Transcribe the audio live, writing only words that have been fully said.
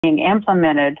being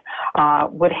implemented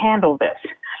would handle this.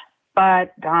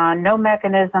 But no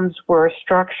mechanisms were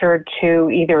structured to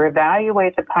either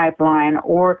evaluate the pipeline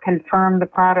or confirm the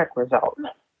product results.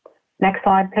 Next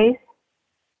slide, please.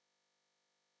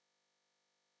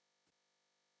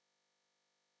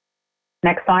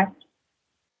 Next slide.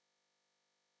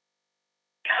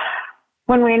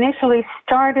 When we initially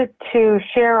started to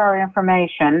share our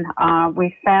information,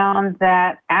 we found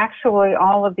that actually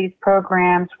all of these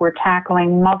programs were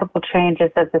tackling multiple changes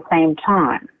at the same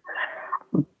time.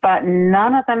 But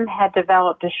none of them had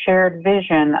developed a shared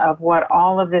vision of what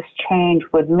all of this change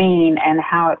would mean and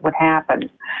how it would happen.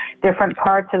 Different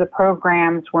parts of the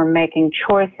programs were making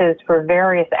choices for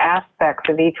various aspects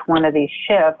of each one of these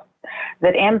shifts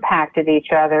that impacted each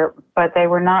other, but they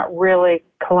were not really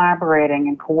collaborating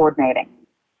and coordinating.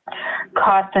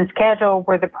 Cost and schedule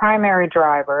were the primary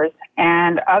drivers,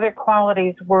 and other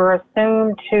qualities were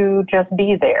assumed to just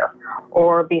be there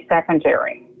or be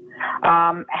secondary.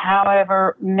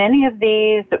 However, many of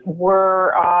these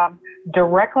were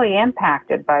directly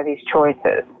impacted by these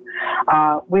choices.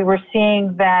 We were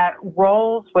seeing that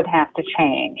roles would have to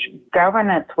change,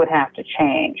 governance would have to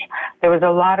change. There was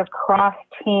a lot of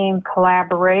cross-team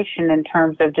collaboration in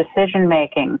terms of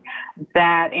decision-making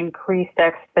that increased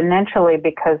exponentially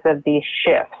because of these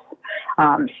shifts.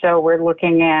 So we're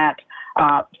looking at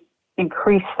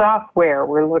increased software,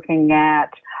 we're looking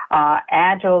at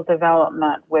agile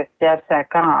development with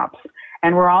DevSecOps,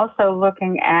 and we're also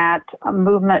looking at a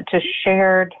movement to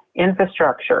shared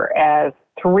infrastructure as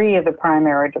three of the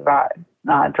primary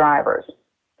drivers.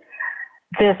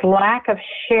 This lack of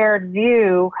shared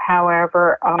view,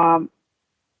 however,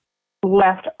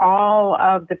 left all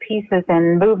of the pieces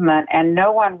in movement, and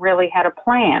no one really had a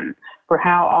plan for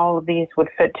how all of these would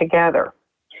fit together.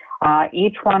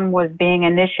 Each one was being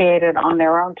initiated on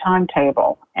their own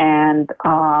timetable, and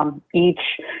each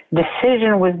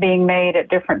decision was being made at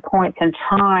different points in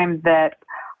time that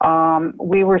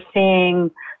we were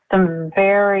seeing some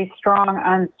very strong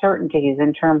uncertainties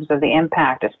in terms of the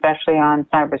impact, especially on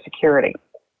cybersecurity.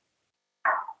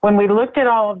 When we looked at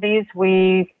all of these,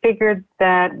 we figured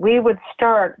that we would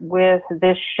start with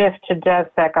this shift to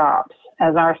DevSecOps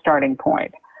as our starting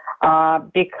point.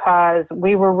 Because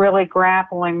we were really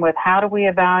grappling with how do we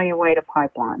evaluate a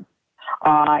pipeline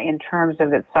in terms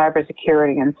of its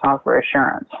cybersecurity and software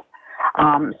assurance.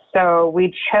 So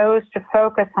we chose to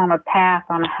focus on a path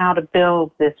on how to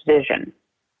build this vision.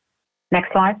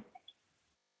 Next slide.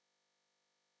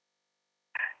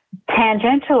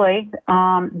 Tangentially,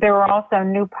 there were also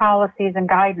new policies and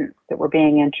guidance that were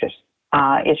being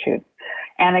issued.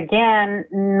 And again,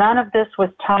 none of this was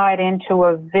tied into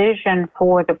a vision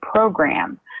for the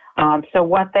program. So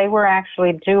what they were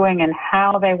actually doing and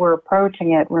how they were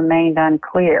approaching it remained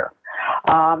unclear.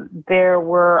 There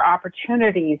were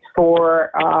opportunities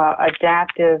for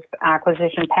adaptive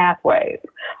acquisition pathways,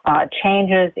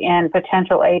 changes in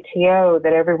potential ATO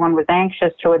that everyone was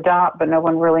anxious to adopt, but no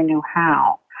one really knew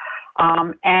how.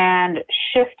 And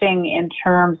shifting in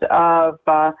terms of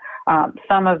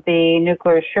some of the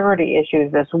nuclear surety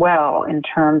issues as well, in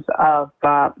terms of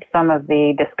some of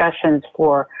the discussions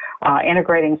for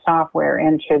integrating software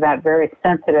into that very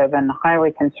sensitive and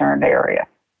highly concerned area.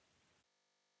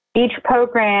 Each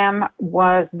program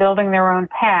was building their own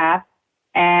path,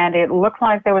 and it looked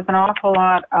like there was an awful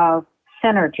lot of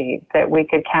synergy that we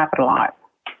could capitalize.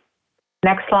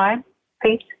 Next slide,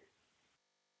 please.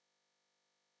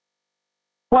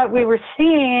 What we were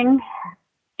seeing,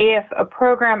 if a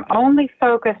program only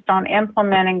focused on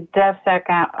implementing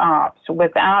DevSecOps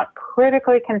without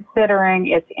critically considering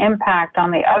its impact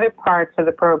on the other parts of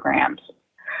the programs,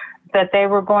 that they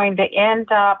were going to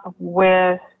end up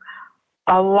with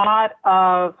a lot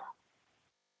of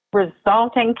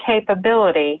resulting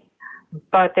capability,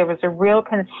 but there was a real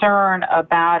concern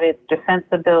about its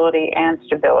defensibility and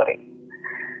stability.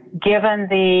 Given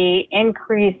the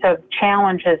increase of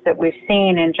challenges that we've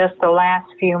seen in just the last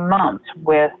few months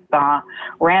with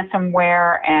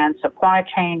ransomware and supply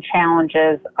chain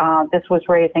challenges, this was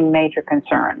raising major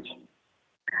concerns.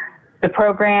 The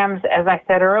programs, as I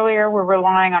said earlier, were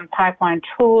relying on pipeline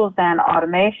tools and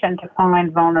automation to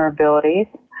find vulnerabilities,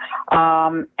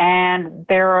 and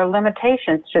there are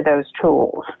limitations to those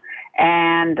tools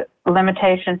and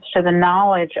limitations to the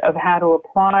knowledge of how to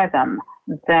apply them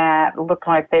that looked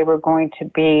like they were going to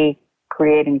be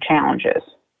creating challenges.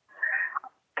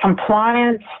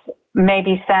 Compliance may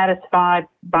be satisfied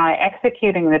by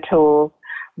executing the tools,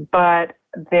 but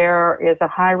there is a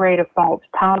high rate of false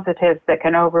positives that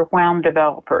can overwhelm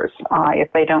developers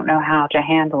if they don't know how to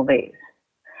handle these.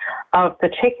 Of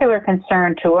particular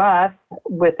concern to us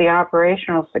with the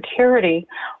operational security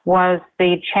was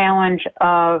the challenge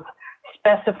of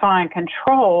specifying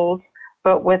controls,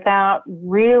 but without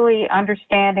really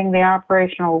understanding the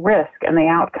operational risk and the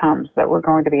outcomes that were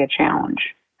going to be a challenge.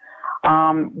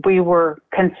 We were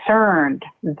concerned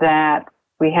that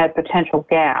we had potential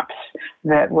gaps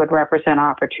that would represent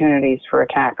opportunities for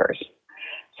attackers.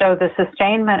 So the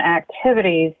sustainment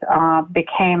activities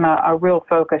became a real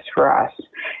focus for us,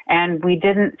 and we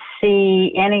didn't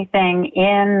see anything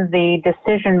in the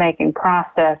decision-making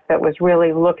process that was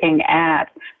really looking at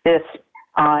this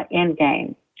end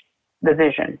game, the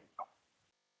vision.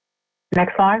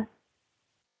 Next slide.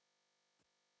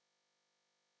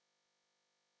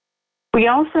 We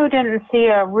also didn't see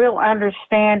a real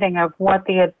understanding of what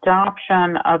the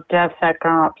adoption of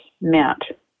DevSecOps meant.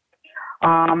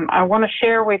 I want to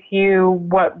share with you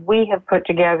what we have put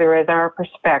together as our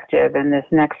perspective in this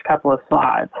next couple of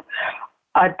slides.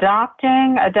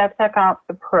 Adopting a DevSecOps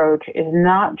approach is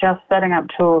not just setting up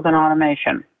tools and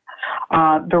automation.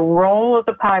 The role of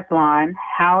the pipeline,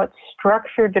 how it's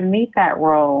structured to meet that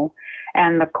role,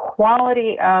 and the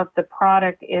quality of the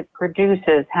product it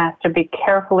produces has to be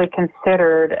carefully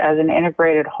considered as an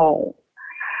integrated whole.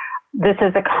 This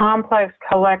is a complex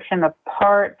collection of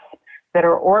parts that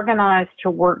are organized to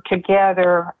work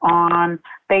together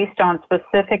based on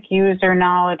specific user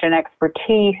knowledge and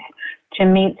expertise to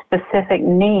meet specific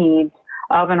needs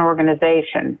of an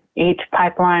organization. Each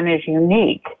pipeline is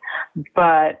unique,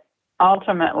 but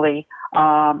ultimately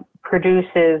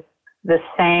produces the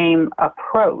same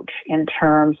approach in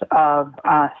terms of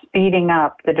speeding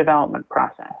up the development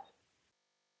process.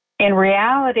 In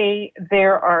reality,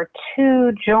 there are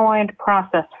two joined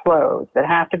process flows that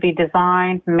have to be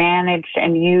designed, managed,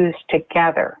 and used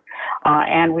together,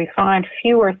 and we find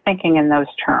fewer thinking in those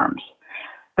terms.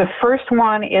 The first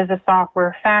one is a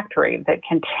software factory that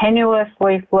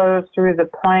continuously flows through the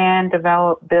plan,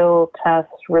 develop, build, test,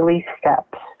 release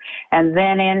steps, and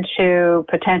then into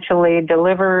potentially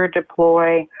deliver,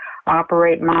 deploy,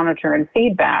 operate, monitor, and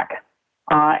feedback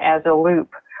as a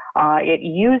loop. It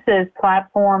uses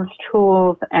platforms,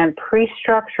 tools, and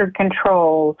pre-structured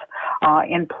controls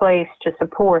in place to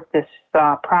support this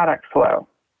product flow.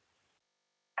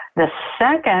 The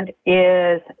second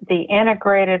is the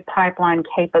integrated pipeline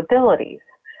capabilities,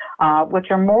 which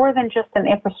are more than just an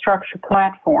infrastructure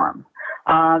platform.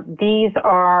 These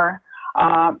are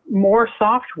more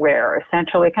software,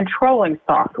 essentially controlling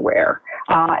software,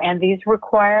 and these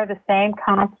require the same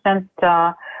constant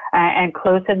and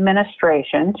close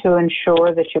administration to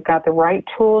ensure that you've got the right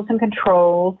tools and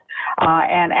controls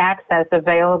and access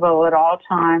available at all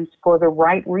times for the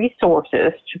right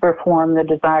resources to perform the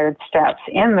desired steps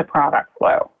in the product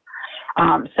flow.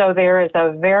 So there is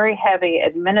a very heavy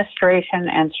administration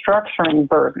and structuring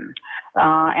burden,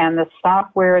 and the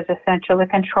software is essentially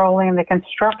controlling the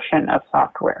construction of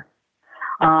software.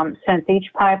 Since each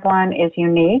pipeline is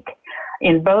unique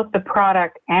in both the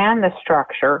product and the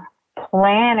structure,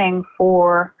 planning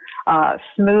for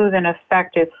smooth and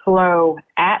effective flow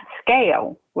at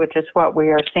scale, which is what we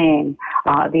are seeing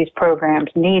these programs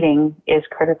needing, is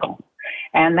critical.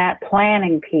 And that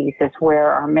planning piece is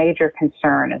where our major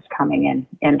concern is coming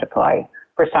into play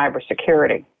for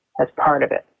cybersecurity as part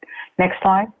of it. Next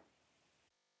slide.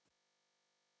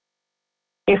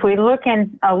 If we look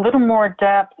in a little more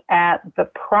depth at the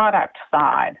product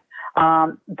side,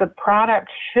 the product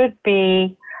should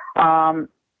be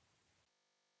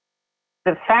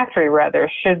the factory,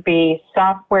 should be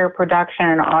software production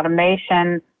and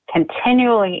automation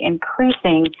continually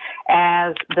increasing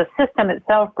as the system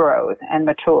itself grows and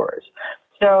matures.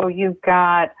 So you've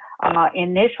got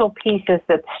initial pieces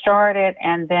that started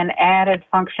and then added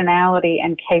functionality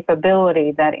and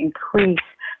capability that increase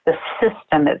the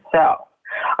system itself.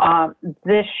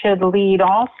 This should lead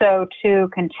also to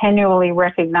continually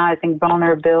recognizing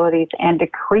vulnerabilities and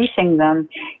decreasing them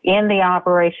in the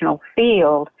operational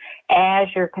field as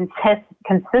you're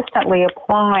consistently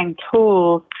applying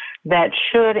tools that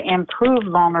should improve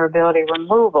vulnerability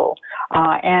removal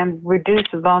and reduce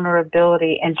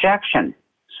vulnerability injection.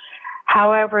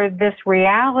 However, this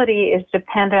reality is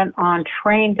dependent on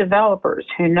trained developers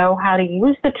who know how to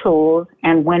use the tools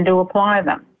and when to apply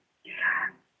them.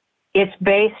 It's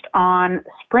based on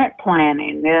sprint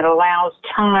planning that allows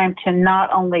time to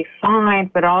not only find,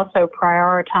 but also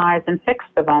prioritize and fix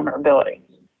the vulnerabilities.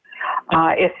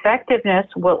 Effectiveness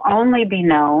will only be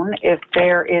known if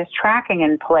there is tracking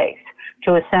in place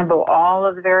to assemble all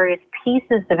of the various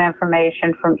pieces of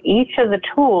information from each of the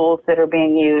tools that are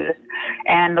being used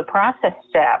and the process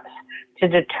steps to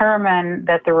determine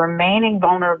that the remaining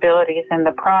vulnerabilities in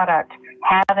the product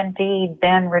have indeed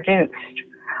been reduced.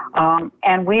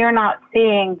 And we are not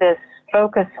seeing this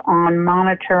focus on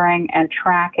monitoring and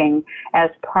tracking as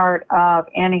part of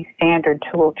any standard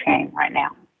tool chain right now.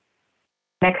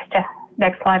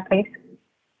 Next slide, please.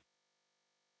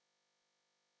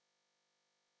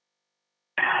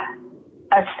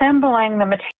 Assembling the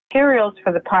materials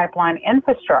for the pipeline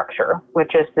infrastructure,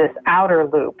 which is this outer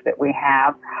loop that we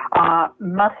have,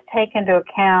 must take into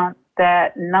account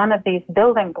that none of these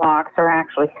building blocks are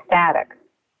actually static.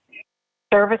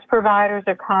 Service providers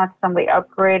are constantly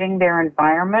upgrading their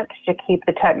environment to keep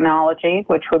the technology,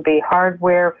 which would be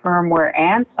hardware, firmware,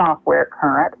 and software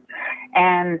current,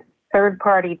 and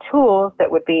third-party tools that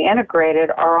would be integrated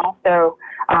are also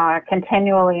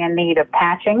continually in need of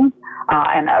patching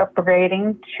and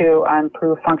upgrading to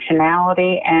improve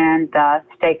functionality and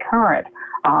stay current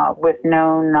with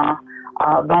known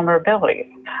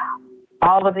vulnerabilities.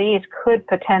 All of these could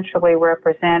potentially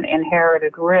represent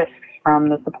inherited risks from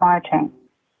the supply chain.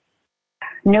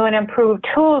 New and improved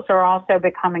tools are also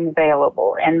becoming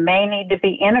available and may need to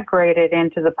be integrated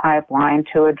into the pipeline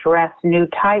to address new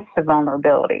types of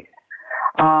vulnerabilities.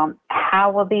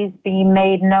 How will these be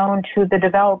made known to the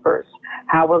developers?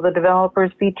 How will the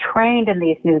developers be trained in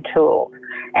these new tools?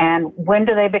 And when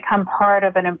do they become part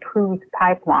of an improved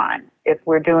pipeline? If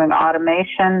we're doing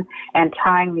automation and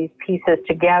tying these pieces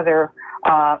together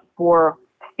for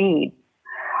speed.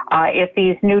 If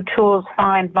these new tools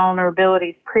find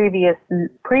vulnerabilities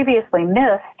previously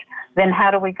missed, then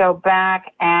how do we go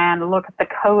back and look at the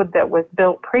code that was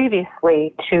built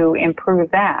previously to improve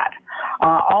that?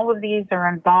 All of these are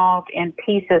involved in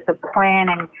pieces of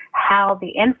planning how the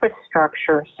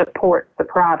infrastructure supports the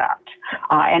product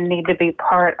and need to be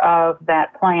part of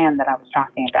that plan that I was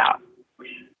talking about.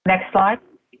 Next slide.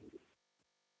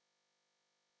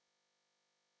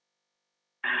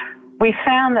 We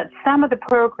found that some of the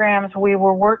programs we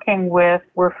were working with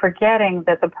were forgetting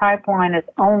that the pipeline is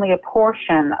only a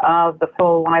portion of the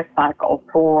full life cycle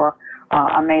for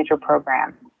a major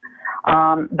program.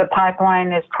 The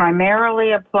pipeline is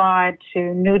primarily applied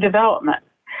to new development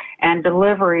and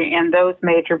delivery in those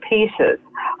major pieces.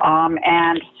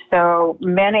 And so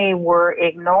many were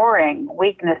ignoring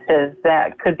weaknesses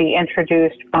that could be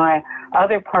introduced by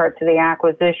other parts of the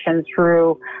acquisition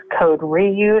through code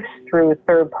reuse, through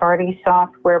third-party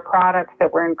software products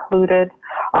that were included.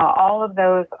 All of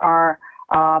those are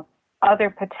other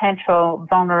potential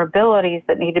vulnerabilities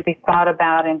that need to be thought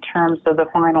about in terms of the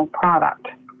final product.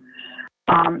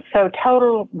 So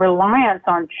total reliance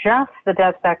on just the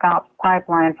DevSecOps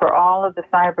pipeline for all of the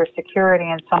cybersecurity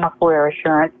and software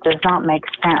assurance does not make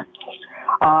sense.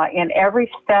 In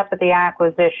every step of the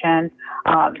acquisition,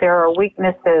 there are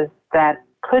weaknesses that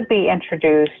could be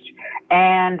introduced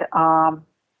and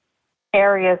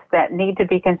areas that need to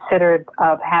be considered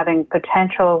of having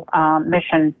potential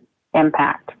mission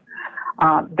impact.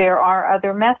 There are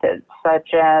other methods such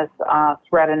as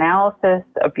threat analysis,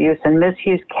 abuse and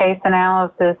misuse case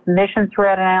analysis, mission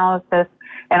threat analysis,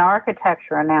 and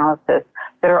architecture analysis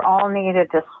that are all needed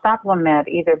to supplement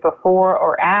either before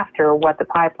or after what the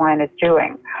pipeline is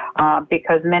doing,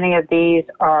 because many of these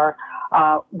are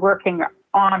working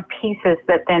on pieces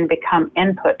that then become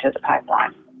input to the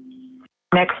pipeline.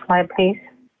 Next slide, please.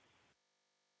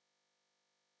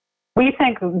 We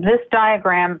think this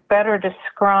diagram better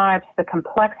describes the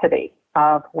complexity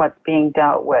of what's being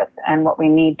dealt with and what we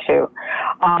need to.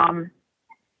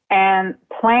 And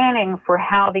planning for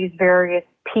how these various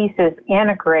pieces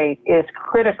integrate is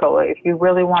critical if you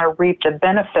really want to reap the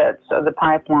benefits of the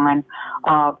pipeline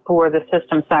for the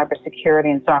system cybersecurity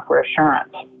and software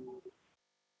assurance.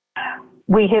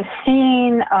 We have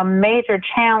seen a major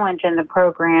challenge in the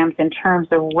programs in terms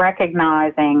of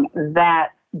recognizing that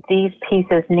these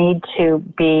pieces need to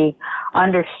be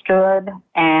understood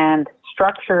and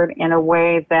structured in a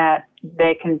way that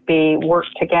they can be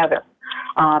worked together.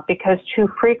 Because too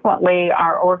frequently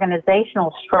our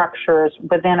organizational structures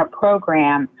within a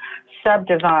program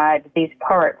subdivide these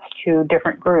parts to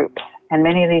different groups, and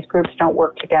many of these groups don't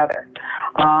work together.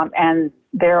 And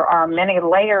there are many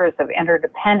layers of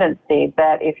interdependency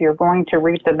that, if you're going to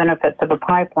reap the benefits of a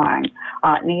pipeline,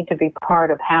 need to be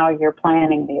part of how you're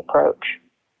planning the approach.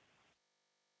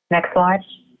 Next slide.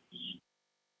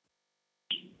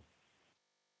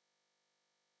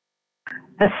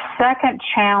 The second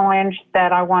challenge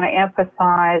that I want to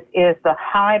emphasize is the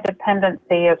high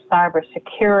dependency of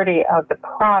cybersecurity of the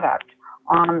product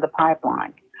on the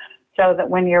pipeline. So that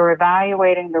when you're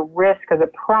evaluating the risk of the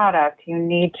product, you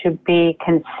need to be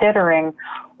considering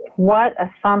what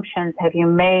assumptions have you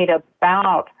made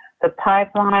about the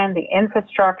pipeline, the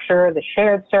infrastructure, the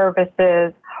shared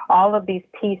services, all of these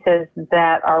pieces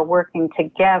that are working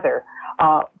together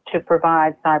to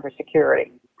provide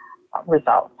cybersecurity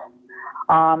results.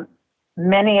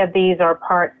 Many of these are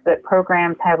parts that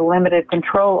programs have limited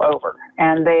control over,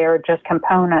 and they are just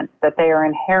components that they are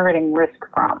inheriting risk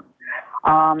from.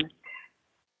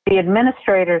 The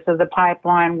administrators of the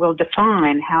pipeline will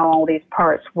define how all these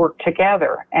parts work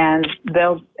together, and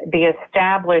they'll be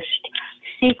established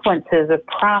sequences of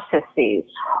processes.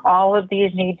 All of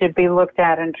these need to be looked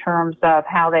at in terms of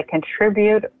how they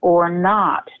contribute or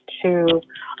not to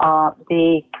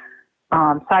the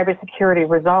cybersecurity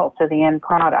results of the end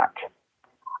product.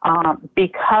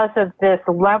 Because of this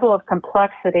level of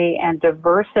complexity and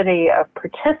diversity of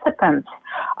participants,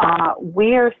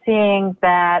 we are seeing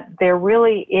that there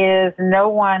really is no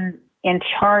one in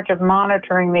charge of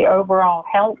monitoring the overall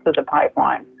health of the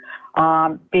pipeline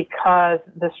because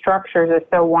the structures are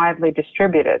so widely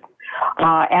distributed.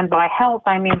 And by health,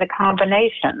 I mean the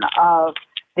combination of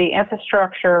the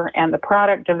infrastructure and the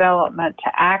product development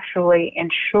to actually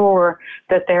ensure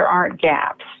that there aren't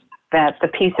gaps, that the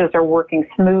pieces are working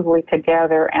smoothly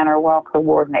together and are well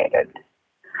coordinated.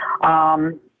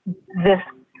 This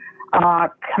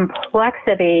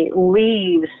complexity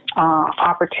leaves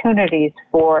opportunities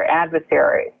for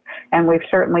adversaries, and we've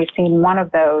certainly seen one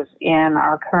of those in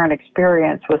our current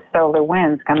experience with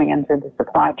SolarWinds coming into the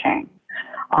supply chain.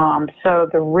 So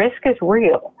the risk is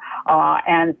real,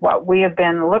 and what we have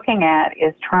been looking at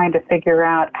is trying to figure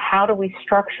out how do we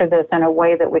structure this in a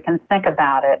way that we can think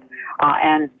about it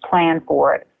and plan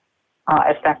for it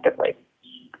effectively.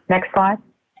 Next slide.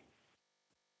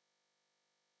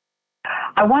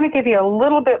 I want to give you a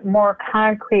little bit more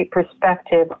concrete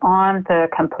perspective on the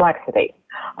complexity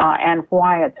and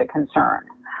why it's a concern.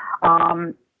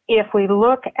 If we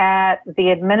look at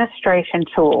the administration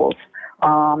tools,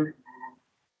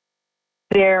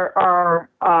 there are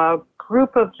a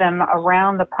group of them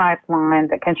around the pipeline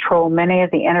that control many of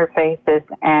the interfaces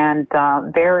and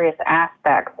various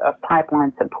aspects of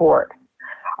pipeline support.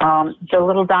 The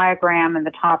little diagram in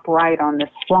the top right on this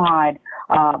slide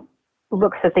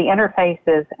looks at the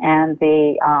interfaces and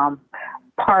the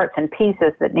parts and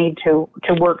pieces that need to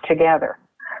work together.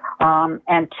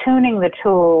 And tuning the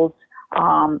tools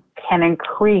can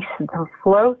increase the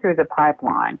flow through the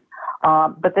pipeline.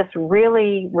 But this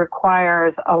really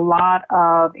requires a lot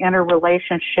of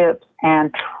interrelationships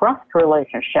and trust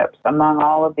relationships among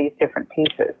all of these different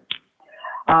pieces.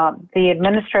 The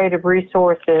administrative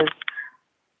resources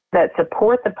that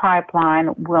support the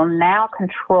pipeline will now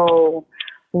control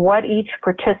what each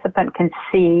participant can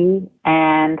see,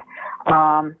 and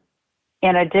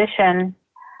in addition,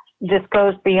 this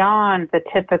goes beyond the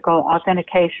typical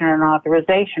authentication and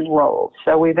authorization roles.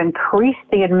 So we've increased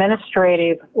the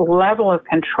administrative level of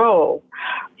control,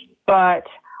 but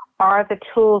are the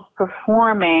tools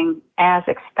performing as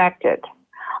expected?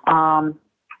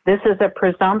 This is a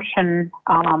presumption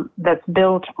that's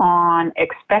built on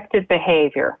expected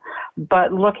behavior,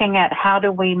 but looking at how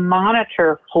do we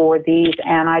monitor for these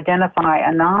and identify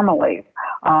anomalies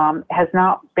has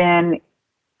not been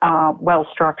well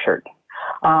structured.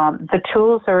 The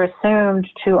tools are assumed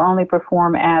to only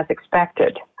perform as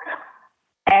expected.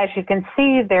 As you can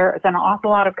see, there is an awful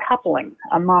lot of coupling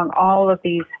among all of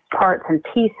these parts and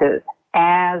pieces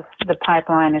as the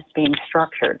pipeline is being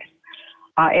structured.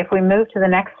 If we move to the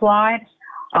next slide,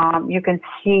 you can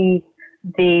see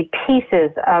the pieces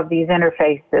of these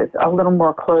interfaces a little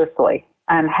more closely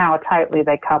and how tightly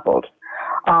they coupled.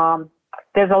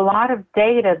 There's a lot of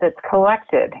data that's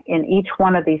collected in each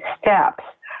one of these steps,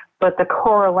 but the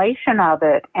correlation of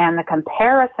it and the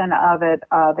comparison of it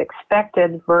of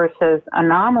expected versus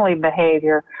anomaly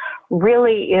behavior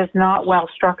really is not well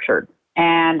structured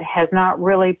and has not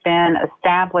really been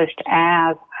established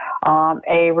as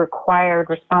a required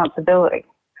responsibility.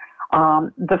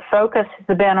 The focus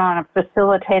has been on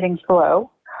facilitating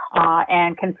flow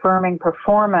and confirming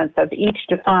performance of each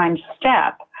defined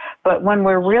step. But when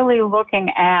we're really looking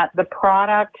at the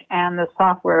product and the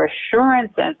software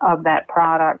assurance of that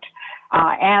product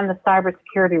and the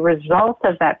cybersecurity results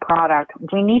of that product,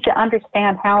 we need to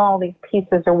understand how all these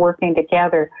pieces are working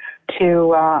together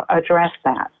to address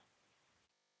that.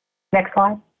 Next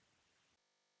slide.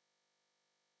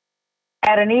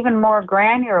 At an even more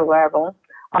granular level,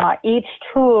 each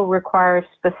tool requires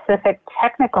specific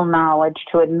technical knowledge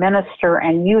to administer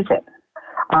and use it.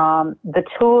 The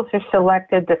tools are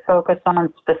selected to focus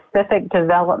on specific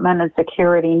development and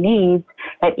security needs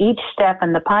at each step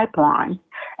in the pipeline,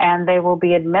 and they will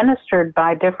be administered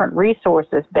by different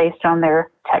resources based on their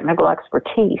technical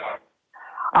expertise.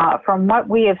 From what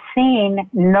we have seen,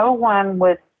 no one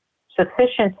with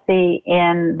sufficiency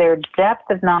in their depth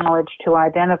of knowledge to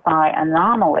identify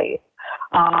anomalies,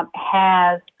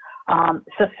 has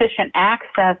sufficient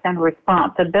access and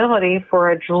responsibility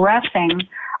for addressing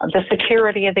the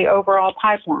security of the overall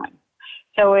pipeline.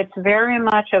 So it's very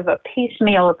much of a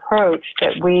piecemeal approach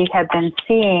that we have been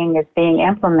seeing as being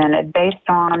implemented based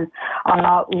on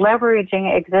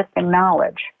leveraging existing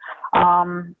knowledge.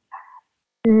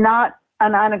 Not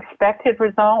an unexpected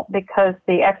result, because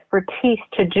the expertise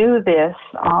to do this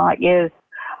is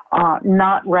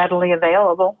not readily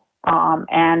available.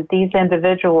 And these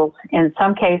individuals, in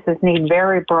some cases, need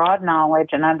very broad knowledge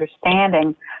and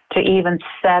understanding to even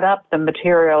set up the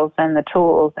materials and the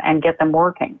tools and get them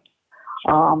working.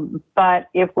 But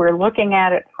if we're looking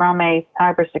at it from a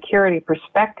cybersecurity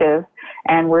perspective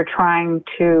and we're trying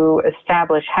to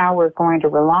establish how we're going to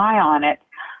rely on it,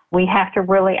 we have to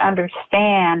really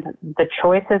understand the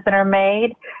choices that are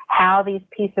made, how these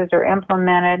pieces are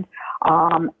implemented,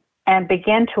 and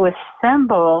begin to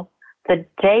assemble the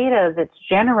data that's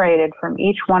generated from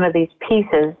each one of these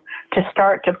pieces to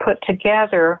start to put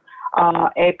together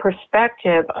a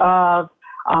perspective of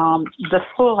the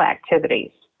full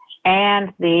activities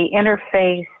and the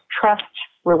interface trust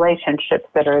relationships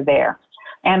that are there,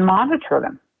 and monitor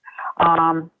them.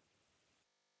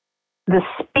 The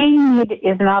speed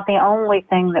is not the only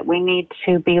thing that we need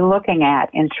to be looking at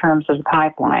in terms of the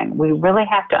pipeline. We really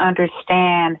have to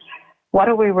understand, what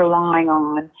are we relying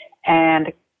on,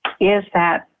 and is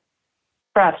that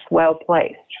trust well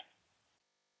placed?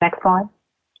 Next slide.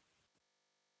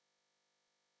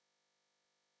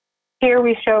 Here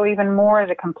we show even more of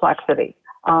the complexity.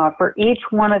 For each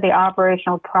one of the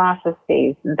operational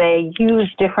processes, they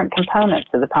use different components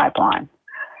of the pipeline.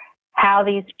 How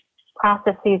these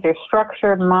processes are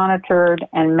structured, monitored,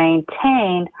 and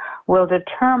maintained will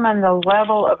determine the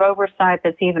level of oversight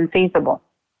that's even feasible.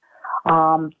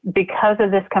 Because of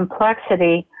this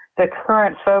complexity, the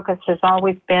current focus has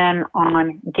always been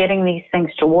on getting these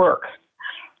things to work.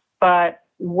 But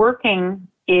working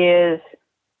is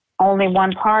only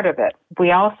one part of it.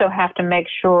 We also have to make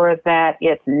sure that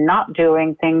it's not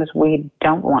doing things we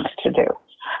don't want it to do.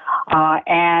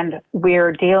 And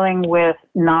we're dealing with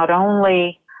not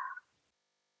only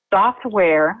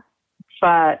software,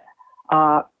 but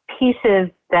pieces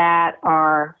that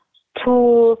are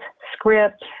tools,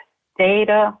 scripts,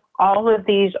 data. All of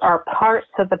these are parts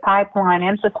of the pipeline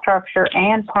infrastructure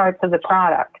and parts of the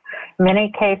product. In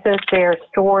many cases, they're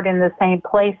stored in the same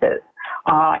places,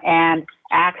 and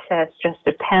access just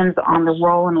depends on the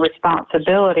role and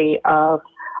responsibility of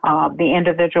the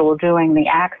individual doing the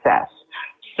access.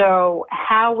 So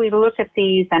how we look at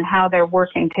these and how they're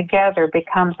working together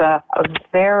becomes a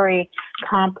very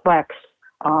complex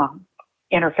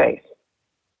interface,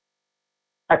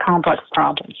 a complex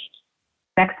problem.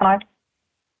 Next slide.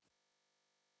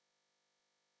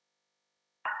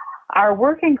 Our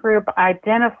working group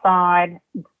identified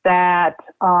that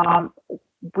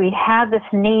we had this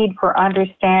need for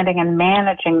understanding and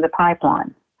managing the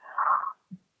pipeline.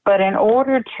 But in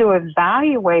order to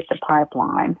evaluate the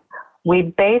pipeline,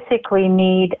 we basically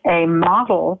need a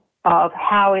model of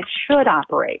how it should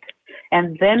operate.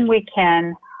 And then we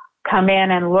can come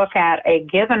in and look at a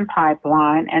given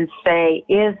pipeline and say,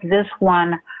 is this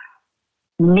one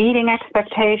meeting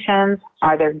expectations?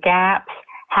 Are there gaps?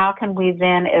 How can we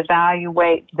then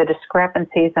evaluate the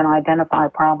discrepancies and identify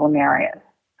problem areas?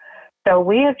 So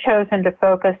we have chosen to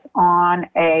focus on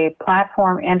a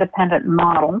platform-independent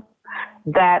model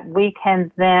that we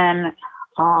can then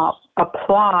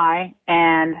apply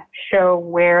and show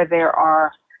where there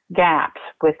are gaps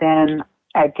within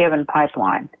a given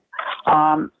pipeline.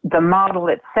 The model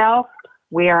itself,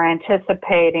 we are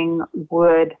anticipating,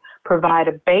 would provide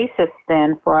a basis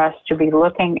then for us to be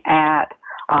looking at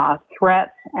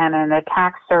threats and an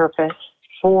attack surface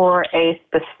for a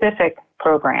specific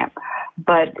program.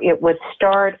 But it would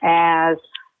start as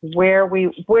where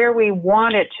we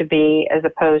want it to be as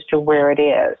opposed to where it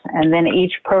is. And then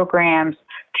each program's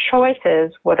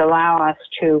choices would allow us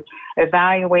to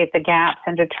evaluate the gaps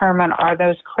and determine, are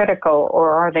those critical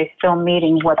or are they still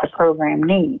meeting what the program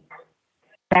needs?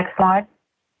 Next slide.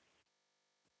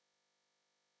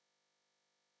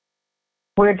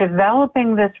 We're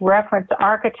developing this reference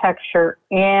architecture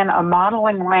in a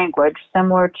modeling language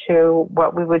similar to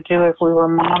what we would do if we were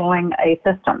modeling a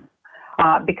system,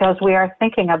 because we are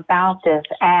thinking about this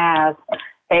as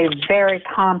a very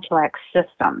complex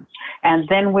system. And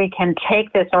then we can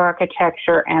take this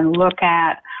architecture and look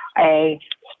at a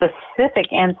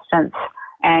specific instance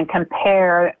and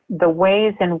compare the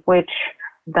ways in which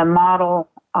the model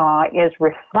is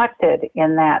reflected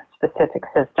in that specific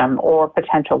system or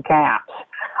potential gaps.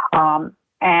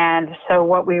 And so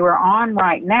what we were on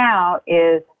right now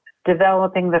is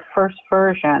developing the first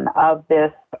version of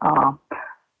this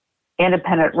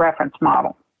independent reference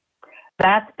model.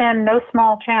 That's been no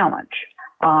small challenge.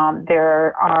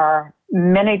 There are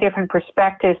many different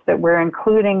perspectives that we're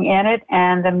including in it,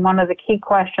 and then one of the key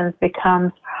questions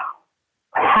becomes,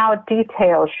 how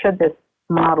detailed should this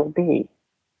model be?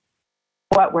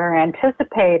 What we're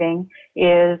anticipating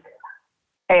is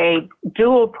a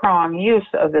dual-prong use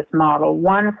of this model,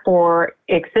 one for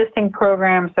existing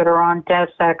programs that are on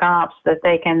DevSecOps, that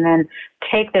they can then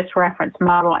take this reference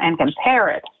model and compare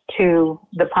it to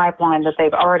the pipeline that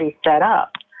they've already set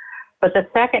up. But the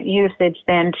second usage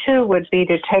then too would be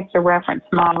to take the reference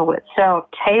model itself,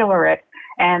 tailor it,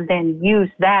 and then use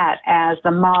that as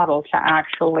the model to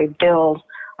actually build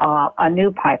a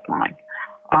new pipeline.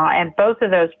 And both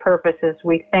of those purposes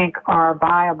we think are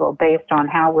viable based on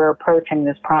how we're approaching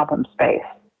this problem space.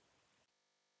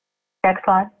 Next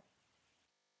slide.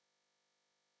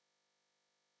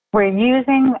 We're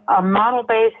using a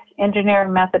model-based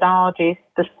engineering methodology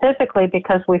specifically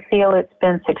because we feel it's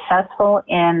been successful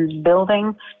in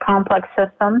building complex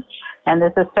systems. And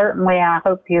this is certainly, I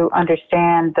hope you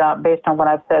understand, based on what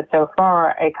I've said so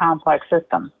far, a complex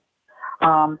system.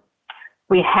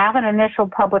 We have an initial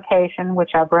publication,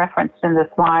 which I've referenced in the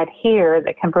slide here,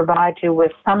 that can provide you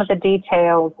with some of the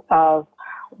details of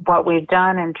what we've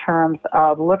done in terms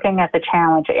of looking at the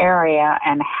challenge area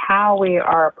and how we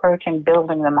are approaching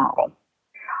building the model.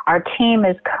 Our team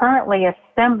is currently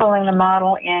assembling the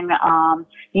model in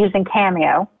using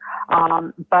Cameo,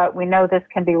 but we know this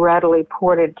can be readily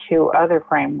ported to other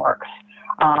frameworks.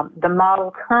 The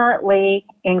model currently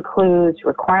includes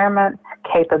requirements,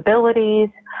 capabilities,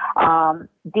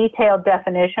 detailed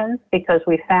definitions, because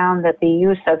we found that the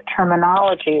use of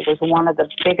terminology was one of the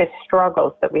biggest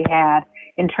struggles that we had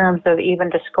in terms of even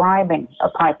describing a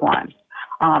pipeline.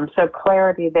 So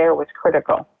clarity there was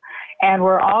critical. And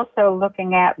we're also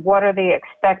looking at what are the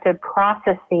expected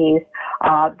processes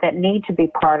that need to be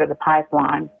part of the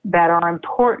pipeline that are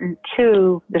important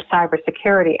to the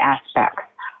cybersecurity aspects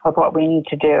of what we need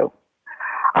to do.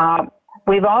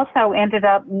 We've also ended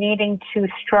up needing to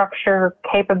structure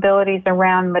capabilities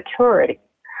around maturity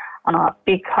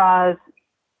because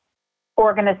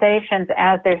organizations,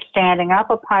 as they're standing up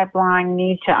a pipeline,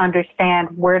 need to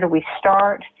understand where do we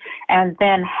start, and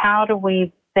then how do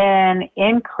we then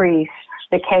increase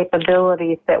the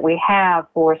capabilities that we have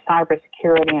for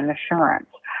cybersecurity and assurance,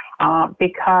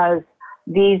 because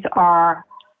these are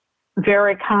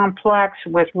very complex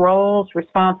with roles,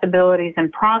 responsibilities,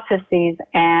 and processes,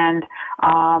 and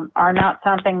are not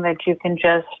something that you can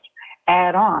just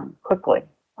add on quickly.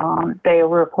 They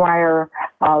require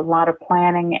a lot of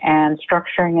planning and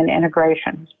structuring and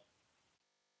integration.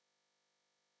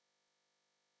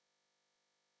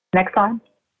 Next slide.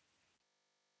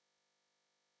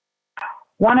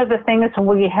 One of the things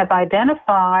we have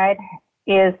identified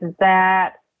is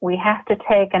that we have to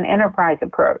take an enterprise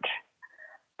approach.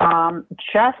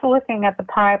 Just looking at the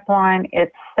pipeline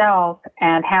itself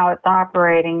and how it's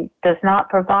operating does not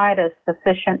provide us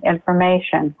sufficient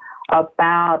information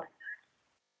about,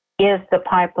 is the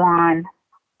pipeline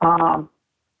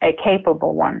a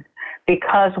capable one?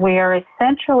 Because we are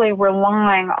essentially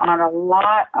relying on a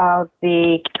lot of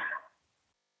the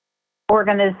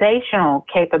organizational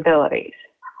capabilities.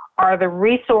 Are the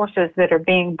resources that are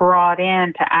being brought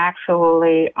in to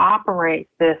actually operate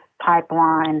this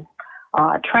pipeline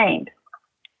trained?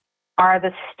 Are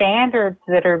the standards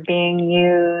that are being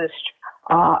used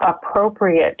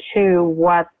appropriate to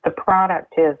what the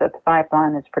product is that the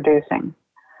pipeline is producing?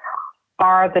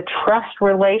 Are the trust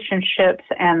relationships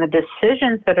and the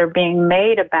decisions that are being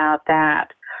made about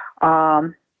that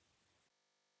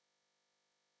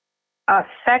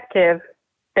effective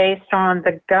based on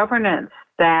the governance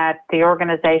that the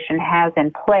organization has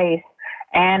in place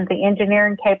and the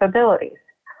engineering capabilities?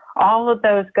 All of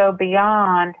those go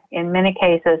beyond, in many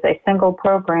cases, a single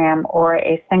program or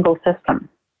a single system.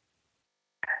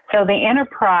 So the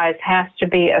enterprise has to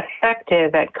be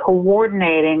effective at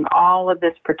coordinating all of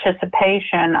this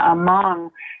participation among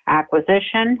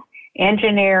acquisition,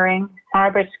 engineering,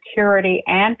 cybersecurity,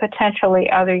 and potentially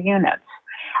other units.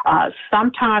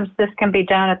 Sometimes this can be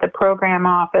done at the program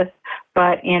office,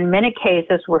 but in many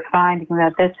cases we're finding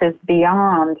that this is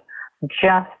beyond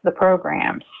just the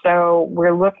program. So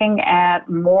we're looking at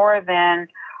more than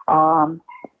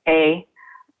a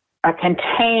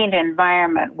contained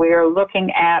environment. We are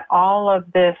looking at all of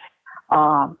this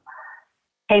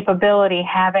capability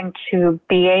having to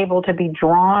be able to be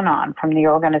drawn on from the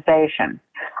organization.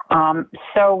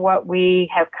 So what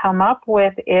we have come up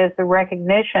with is the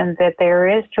recognition that there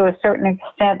is, to a certain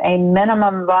extent, a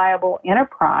minimum viable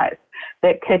enterprise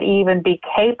that could even be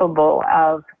capable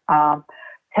of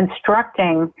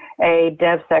constructing a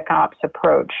DevSecOps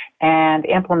approach and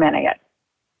implementing it.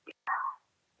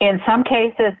 In some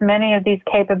cases, many of these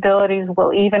capabilities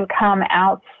will even come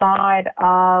outside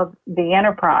of the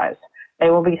enterprise. They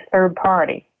will be third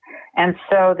party. And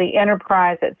so the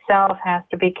enterprise itself has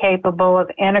to be capable of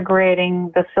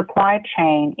integrating the supply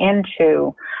chain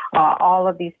into all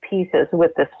of these pieces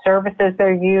with the services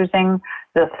they're using,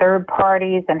 the third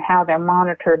parties and how they're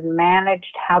monitored and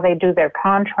managed, how they do their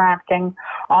contracting.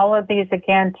 All of these,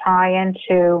 again, tie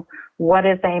into what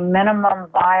is a minimum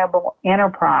viable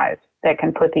enterprise that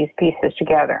can put these pieces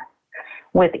together.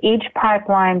 With each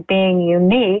pipeline being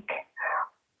unique,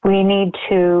 we need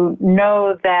to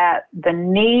know that the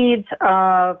needs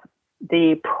of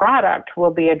the product will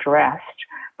be addressed,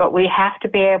 but we have to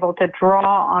be able to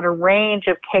draw on a range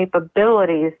of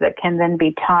capabilities that can then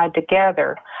be tied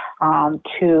together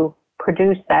to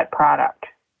produce that product.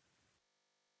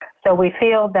 So we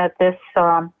feel that this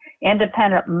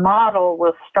independent model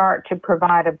will start to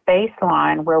provide a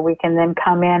baseline where we can then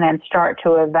come in and start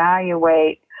to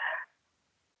evaluate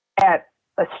at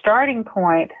a starting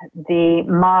point the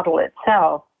model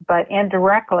itself, but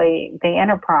indirectly the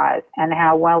enterprise and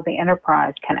how well the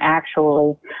enterprise can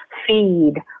actually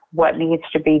feed what needs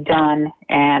to be done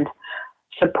and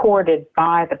supported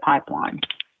by the pipeline.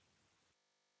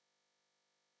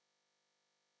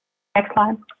 Next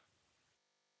slide.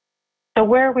 So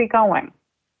where are we going?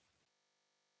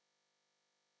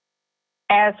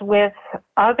 As with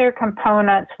other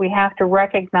components, we have to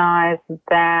recognize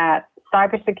that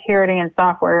cybersecurity and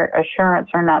software assurance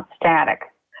are not static.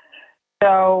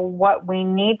 So what we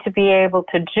need to be able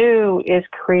to do is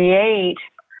create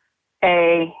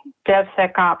a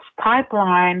DevSecOps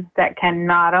pipeline that can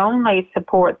not only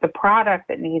support the product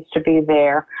that needs to be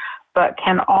there, but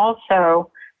can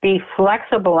also be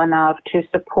flexible enough to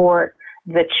support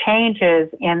the changes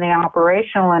in the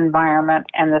operational environment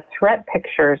and the threat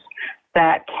pictures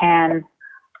that can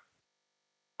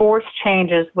force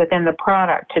changes within the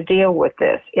product to deal with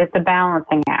this. It's a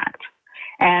balancing act.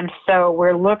 And so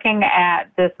we're looking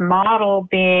at this model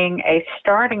being a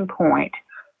starting point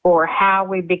for how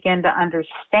we begin to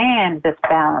understand this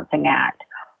balancing act.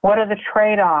 What are the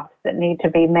trade-offs that need to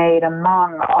be made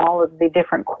among all of the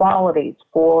different qualities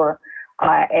for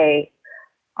a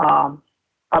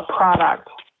product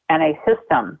and a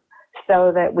system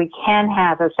so that we can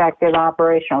have effective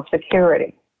operational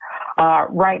security?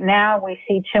 Right now, we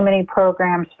see too many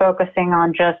programs focusing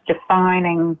on just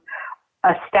defining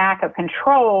a stack of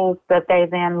controls that they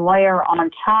then layer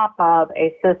on top of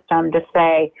a system to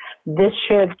say, this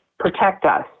should protect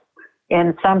us.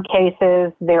 In some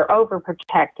cases, they're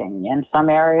overprotecting. In some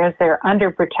areas, they're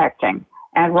underprotecting.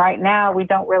 And right now, we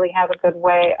don't really have a good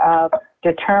way of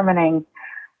determining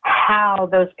how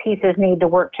those pieces need to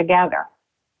work together.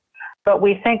 But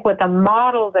we think with a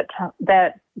model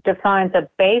that defines a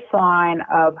baseline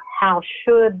of how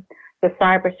should the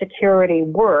cybersecurity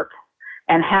work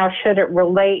and how should it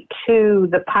relate to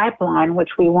the pipeline, which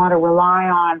we want to rely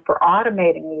on for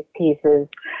automating these pieces,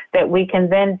 that we can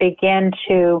then begin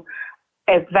to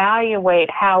evaluate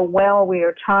how well we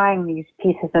are tying these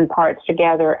pieces and parts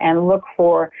together and look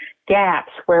for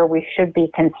gaps where we should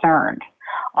be concerned.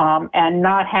 And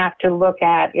not have to look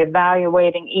at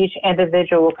evaluating each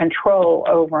individual control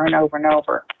over and over and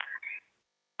over.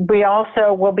 We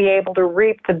also will be able to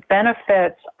reap the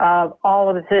benefits of all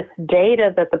of this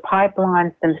data that the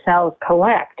pipelines themselves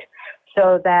collect,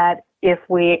 so that if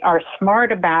we are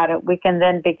smart about it, we can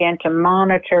then begin to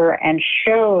monitor and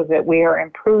show that we are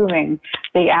improving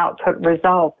the output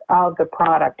results of the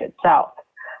product itself.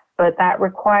 But that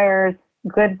requires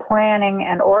good planning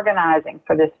and organizing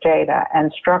for this data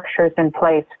and structures in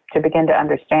place to begin to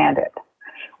understand it.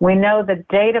 We know the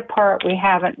data part we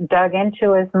haven't dug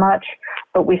into as much,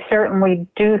 but we certainly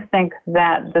do think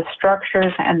that the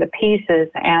structures and the pieces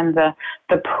and the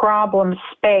problem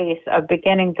space of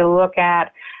beginning to look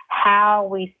at how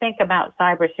we think about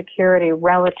cybersecurity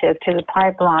relative to the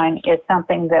pipeline is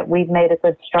something that we've made a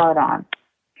good start on.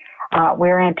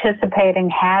 We're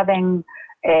anticipating having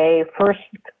a first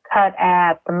cut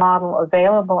at the model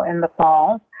available in the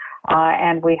fall,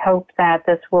 and we hope that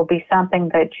this will be something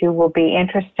that you will be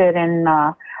interested in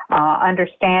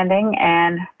understanding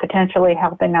and potentially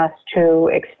helping us to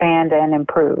expand and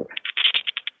improve.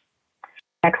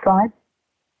 Next slide.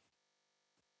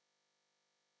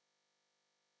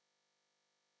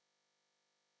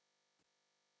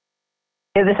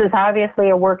 This is obviously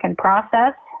a work in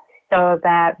process, so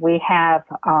that we have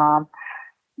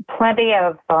plenty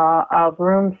of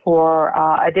room for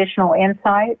additional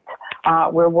insights.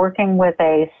 We're working with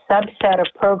a subset of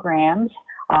programs.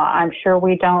 I'm sure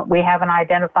we haven't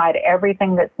identified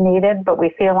everything that's needed, but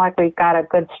we feel like we've got a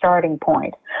good starting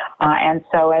point. And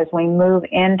so as we move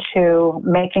into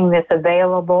making this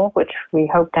available, which we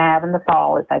hope to have in the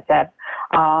fall, as I said,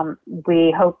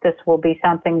 we hope this will be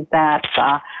something that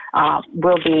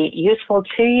will be useful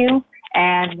to you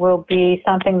and will be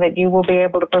something that you will be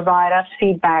able to provide us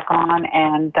feedback on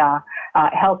and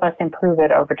help us improve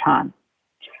it over time.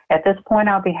 At this point,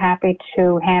 I'll be happy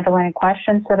to handle any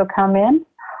questions that will come in.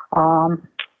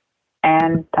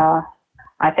 And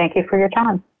I thank you for your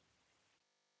time.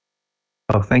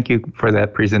 Well, thank you for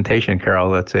that presentation,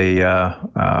 Carol. That's a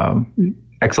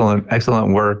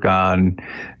excellent work on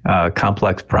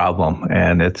complex problem,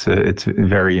 and it's a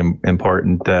very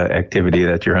important activity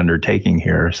that you're undertaking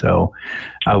here. So,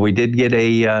 we did get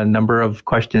a number of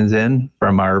questions in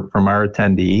from our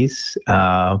attendees.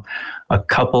 A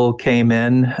couple came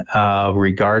in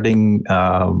regarding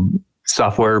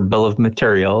software bill of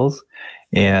materials,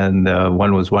 and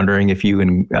one was wondering if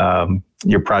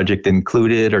your project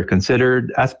included or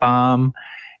considered SBOM,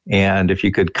 and if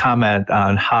you could comment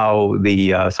on how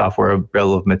the software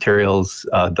bill of materials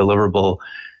deliverable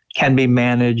can be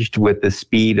managed with the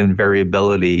speed and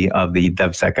variability of the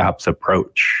DevSecOps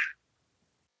approach.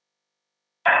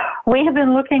 We have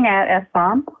been looking at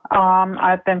SBOM.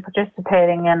 I've been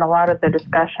participating in a lot of the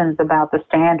discussions about the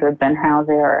standards and how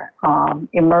they're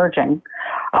emerging.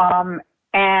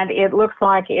 And it looks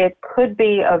like it could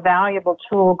be a valuable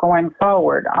tool going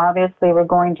forward. Obviously, we're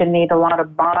going to need a lot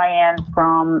of buy-in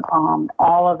from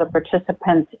all of the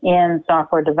participants in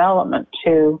software development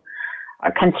to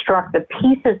construct the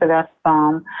pieces of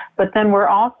SBOM, but then we're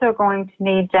also going to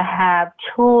need to have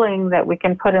tooling that we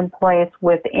can put in place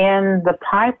within the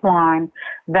pipeline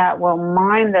that will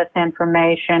mine this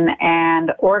information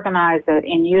and organize it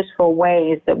in useful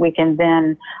ways that we can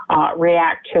then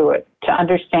react to it, to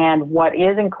understand what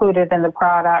is included in the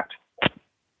product,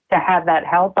 to have that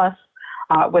help us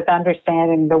with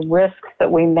understanding the risks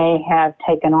that we may have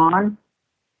taken on,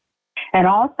 and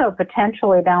also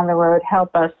potentially down the road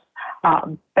help us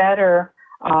better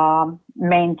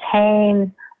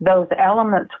maintain those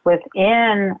elements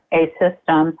within a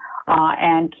system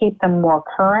and keep them more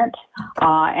current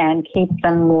and keep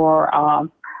them more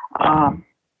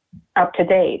up to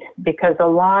date, because a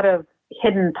lot of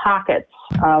hidden pockets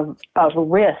of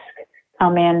risk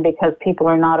come in because people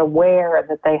are not aware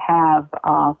that they have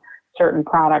certain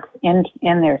products in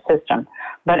their system.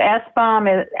 But SBOM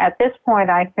is, at this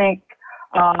point, I think,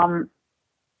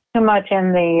 too much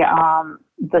in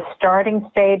the starting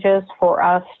stages for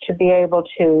us to be able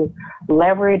to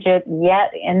leverage it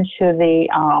yet into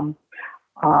the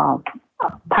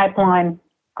pipeline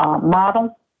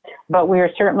model, but we are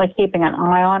certainly keeping an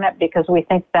eye on it because we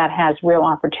think that has real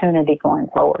opportunity going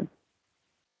forward.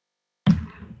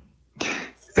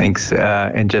 Thanks.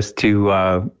 And just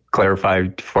to clarify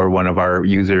for one of our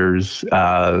users,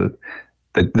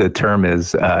 the term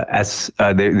is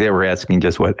they were asking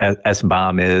just what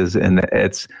SBOM is, and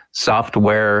it's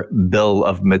software bill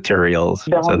of materials.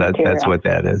 That's what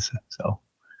that is. So,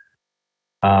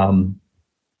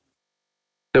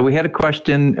 so we had a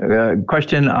question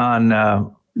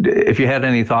on if you had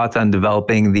any thoughts on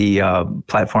developing the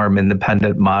platform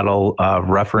independent model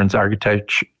reference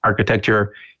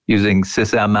architecture using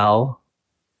SysML.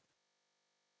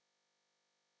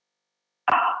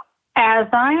 As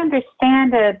I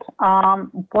understand it,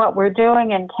 what we're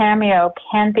doing in Cameo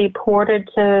can be ported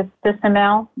to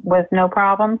SysML with no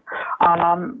problem.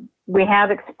 We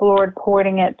have explored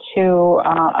porting it to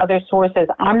other sources.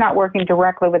 I'm not working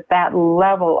directly with that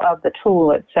level of the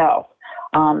tool itself,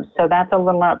 so that's a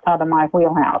little outside of my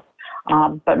wheelhouse.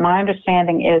 But my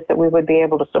understanding is that we would be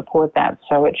able to support that,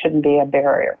 so it shouldn't be a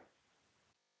barrier.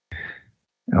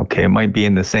 Okay, it might be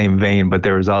in the same vein, but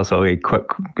there was also a quick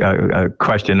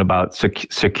question about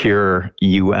secure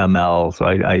UML. So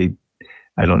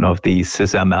I don't know if the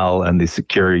SysML and the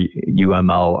secure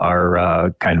UML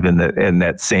are kind of in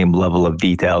that same level of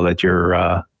detail that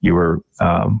you were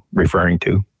referring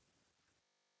to.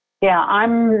 Yeah,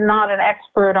 I'm not an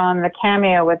expert on the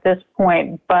Cameo at this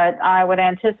point, but I would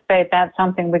anticipate that's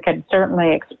something we could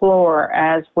certainly explore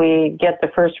as we get the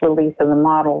first release of the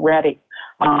model ready.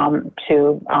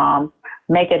 To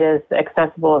make it as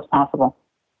accessible as possible.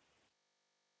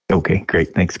 Okay,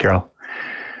 great. Thanks, Carol.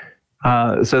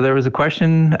 So there was a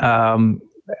question,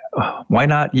 why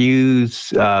not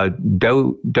use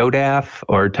DODAF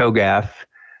or TOGAF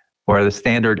or the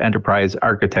standard enterprise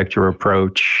architecture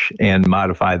approach and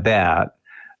modify that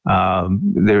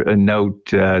A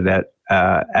note that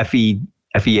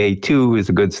FEA2 is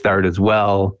a good start as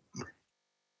well.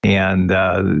 And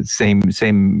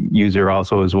same user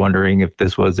also is wondering if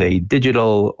this was a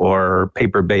digital or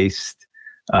paper-based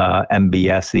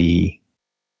MBSE.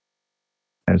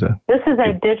 This is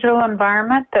a digital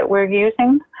environment that we're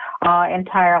using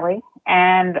entirely,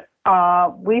 and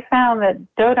we found that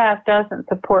DODAF doesn't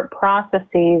support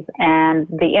processes and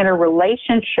the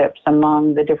interrelationships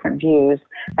among the different views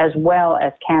as well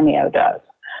as Cameo does,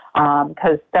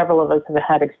 because several of us have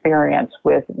had experience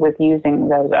with using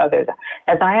those others.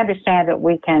 As I understand it,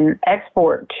 we can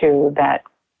export to that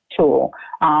tool,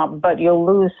 but you'll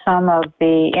lose some of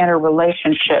the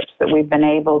interrelationships that we've been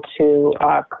able to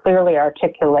clearly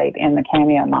articulate in the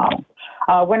Cameo model.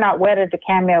 We're not wedded to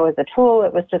Cameo as a tool.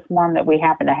 It was just one that we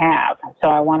happen to have. So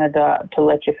I wanted to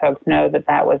let you folks know that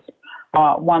that was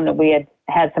one that we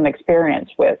had some experience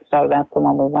with. So that's the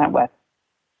one we went with.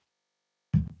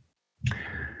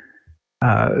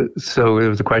 So there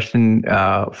was a question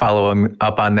following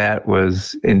up on that,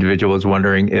 was individuals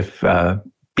wondering if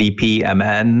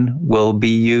BPMN will be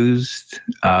used,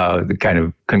 kind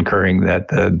of concurring that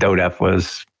the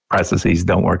DODEF processes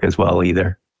don't work as well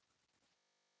either.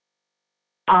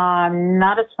 I'm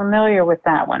not as familiar with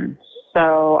that one,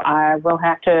 so I will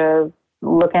have to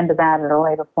look into that at a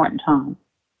later point in time.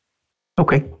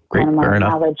 Okay, great, fair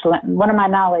enough. One of my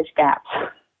knowledge gaps.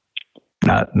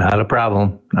 Not a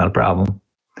problem, not a problem.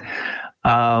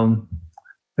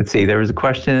 Let's see, there was a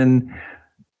question.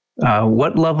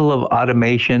 What level of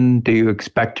automation do you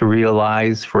expect to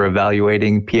realize for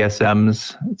evaluating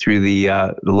PSMs through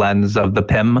the lens of the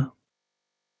PIM?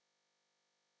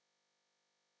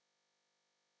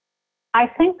 I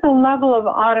think the level of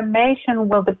automation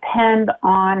will depend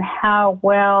on how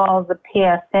well the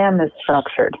PSM is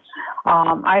structured.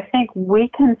 I think we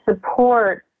can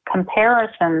support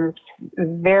comparisons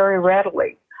very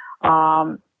readily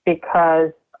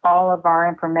because all of our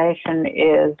information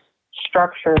is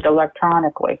structured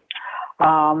electronically.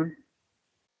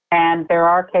 And there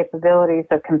are capabilities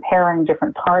of comparing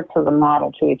different parts of the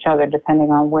model to each other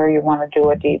depending on where you want to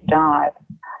do a deep dive.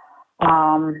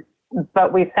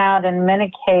 But we found in many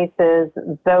cases,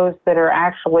 those that are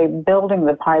actually building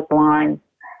the pipeline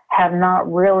have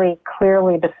not really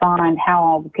clearly defined how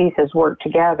all the pieces work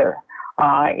together.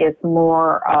 It's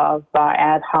more of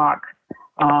ad hoc,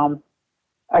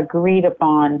 agreed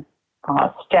upon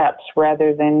steps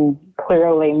rather than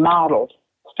clearly modeled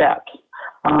steps.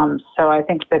 So I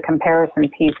think the comparison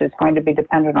piece is going to be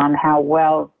dependent on how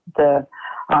well the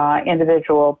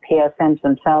individual PSMs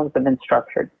themselves have been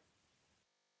structured.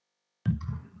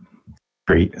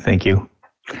 Great, thank you.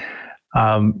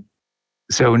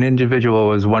 So an individual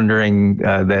was wondering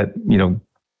that,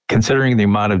 considering the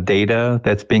amount of data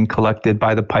that's being collected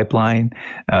by the pipeline,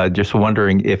 just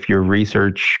wondering if your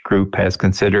research group has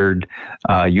considered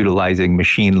utilizing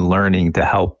machine learning to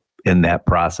help in that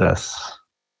process.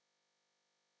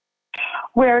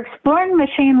 We're exploring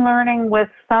machine learning with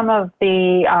some of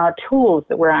the tools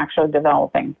that we're actually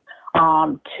developing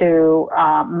to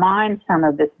mine some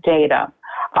of this data.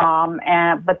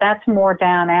 But that's more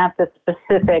down at the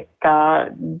specific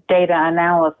data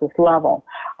analysis level.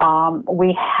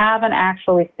 We haven't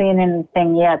actually seen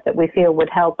anything yet that we feel would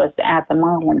help us at the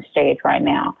modeling stage right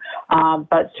now.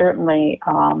 But certainly,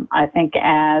 I think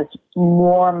as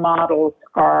more models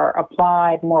are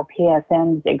applied, more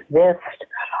PSMs exist,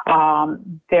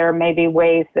 there may be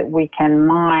ways that we can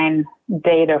mine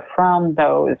data from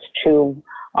those to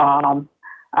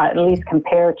at least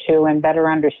compare to and better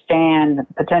understand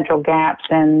potential gaps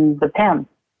in the PIM.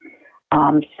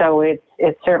 So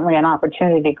it's certainly an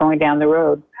opportunity going down the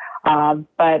road.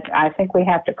 But I think we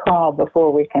have to crawl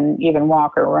before we can even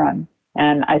walk or run.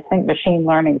 And I think machine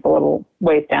learning is a little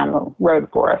ways down the road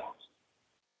for us.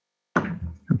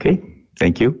 Okay,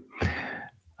 thank you.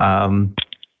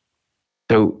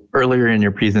 So earlier in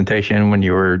your presentation, when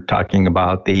you were talking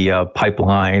about the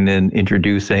pipeline and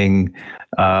introducing,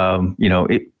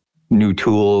 new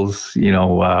tools,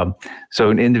 so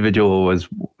an individual was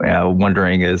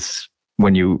wondering is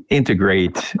when you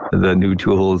integrate the new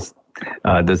tools,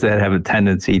 does that have a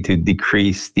tendency to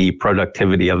decrease the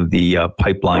productivity of the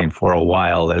pipeline for a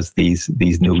while as these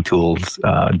new tools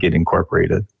get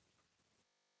incorporated?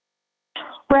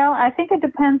 Well, I think it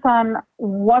depends on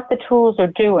what the tools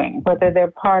are doing, whether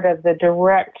they're part of the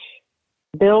direct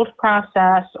build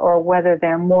process or whether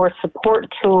they're more support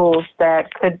tools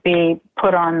that could be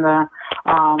put on the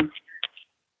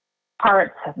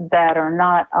parts that are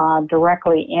not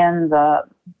directly in the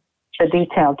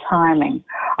detailed timing.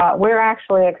 We're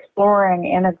actually exploring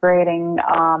integrating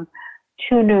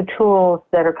two new tools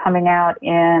that are coming out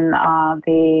in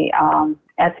the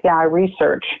SEI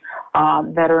research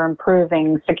that are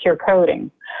improving secure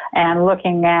coding, and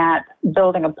looking at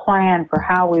building a plan for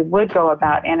how we would go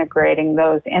about integrating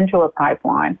those into a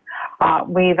pipeline.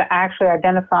 We've actually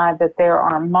identified that there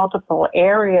are multiple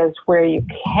areas where you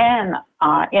can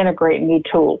integrate new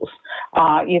tools.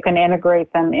 You can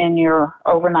integrate them in your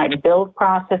overnight build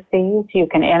processes. You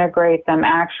can integrate them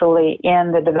actually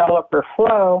in the developer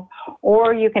flow,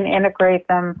 or you can integrate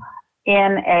them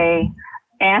in a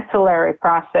ancillary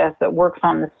process that works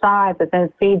on the side that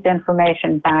then feeds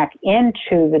information back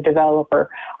into the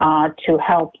developer to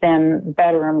help them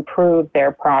better improve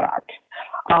their product.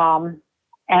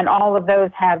 And all of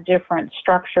those have different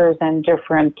structures and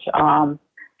different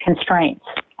constraints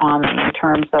in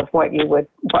terms of what you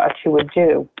would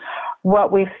do.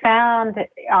 What we found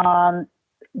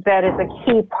that is a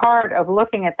key part of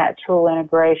looking at that tool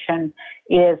integration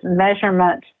is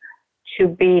measurement to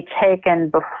be taken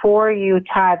before you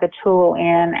tie the tool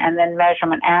in, and then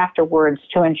measurement afterwards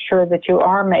to ensure that you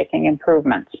are making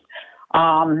improvements.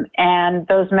 And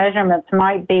those measurements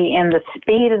might be in the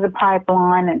speed of the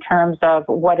pipeline in terms of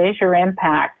what is your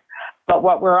impact, but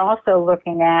what we're also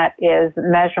looking at is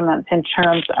measurements in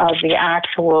terms of the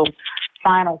actual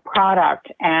final product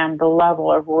and the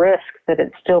level of risk that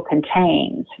it still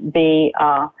contains, the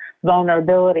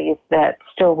vulnerabilities that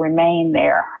still remain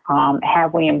there.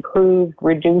 Have we improved,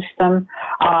 reduced them?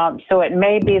 So it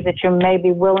may be that you may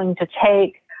be willing to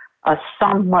take a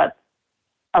somewhat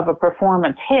of a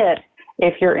performance hit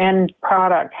if your end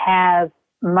product has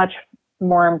much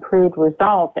more improved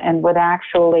results and would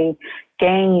actually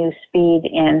gain you speed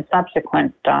in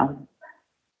subsequent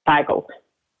cycles.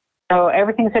 So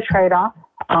everything's a trade-off,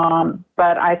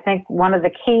 but I think one of the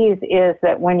keys is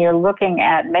that when you're looking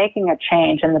at making a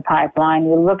change in the pipeline,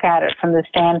 you look at it from the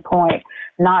standpoint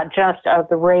not just of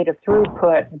the rate of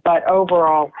throughput, but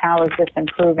overall, how is this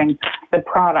improving the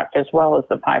product as well as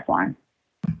the pipeline?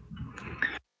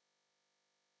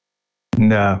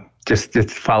 No, just to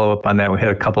follow up on that, we had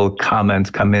a couple of comments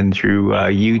come in through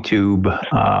YouTube,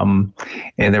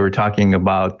 and they were talking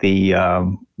about the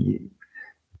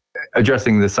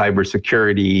addressing the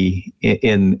cybersecurity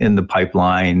in the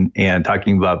pipeline and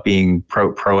talking about being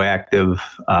proactive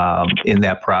in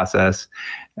that process.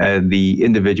 The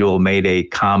individual made a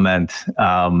comment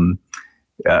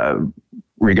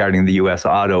regarding the U.S.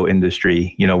 auto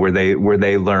industry, where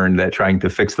they learned that trying to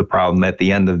fix the problem at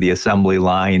the end of the assembly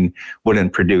line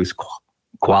wouldn't produce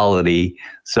quality.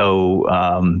 So,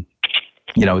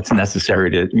 it's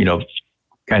necessary to,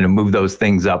 kind of move those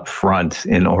things up front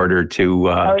in order to.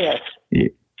 Oh yes.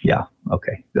 Yeah.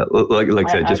 Okay. Like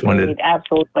I said, just wanted.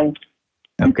 Absolutely.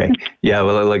 Okay. Yeah.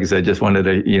 Well, like I said, just wanted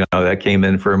to, that came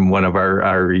in from one of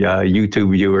our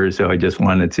YouTube viewers, so I just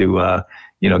wanted to,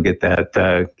 get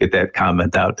that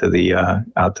comment out to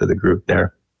the group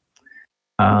there.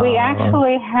 We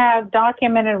actually have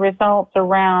documented results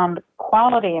around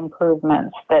quality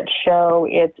improvements that show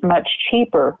it's much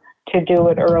cheaper to do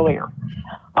it earlier.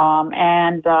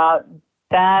 And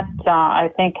that I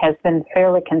think has been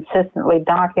fairly consistently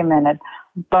documented.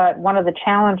 But one of the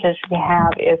challenges we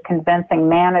have is convincing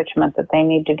management that they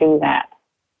need to do that,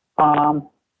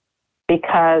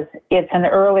 because it's an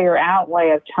earlier outlay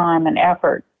of time and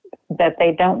effort that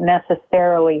they don't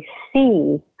necessarily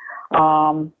see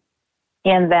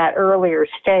in that earlier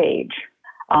stage.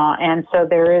 And so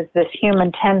there is this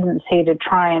human tendency to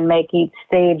try and make each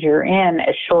stage you're in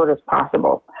as short as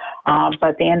possible.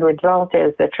 But the end result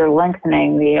is that you're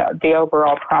lengthening the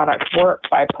overall product work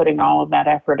by putting all of that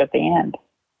effort at the end.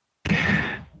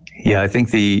 Yeah, I think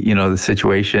the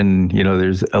situation,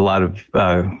 there's a lot of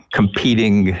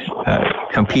competing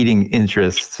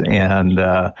interests and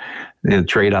the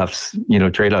trade-offs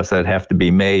that have to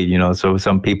be made. So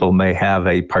some people may have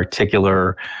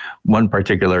one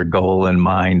particular goal in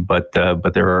mind, but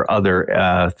there are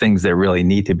other things that really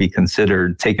need to be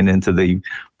considered, taken into the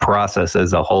process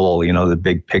as a whole. The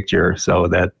big picture, so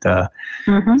that that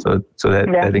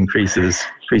increases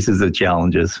the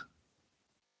challenges.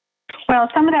 Well,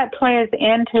 some of that plays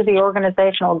into the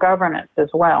organizational governance as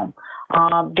well,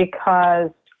 because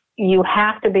you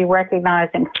have to be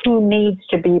recognizing who needs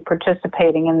to be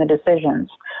participating in the decisions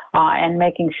and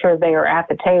making sure they are at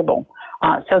the table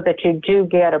so that you do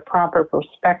get a proper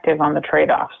perspective on the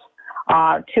trade-offs.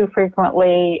 Too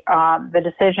frequently, the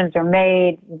decisions are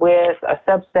made with a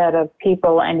subset of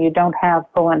people and you don't have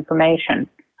full information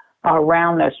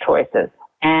around those choices.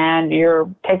 And you're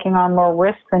taking on more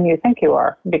risk than you think you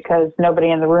are because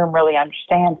nobody in the room really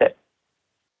understands it.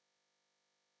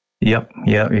 Yep.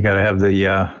 Yeah. You got to have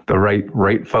the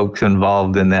right folks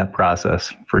involved in that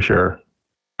process for sure.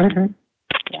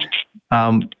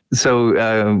 Mm-hmm.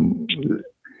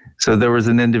 So there was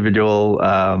an individual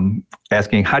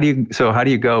asking, how do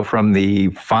you go from the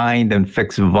find and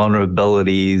fix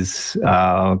vulnerabilities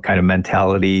kind of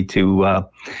mentality to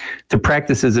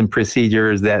practices and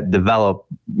procedures that develop,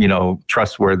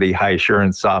 trustworthy, high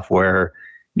assurance software,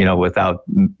 without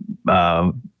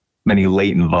many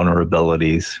latent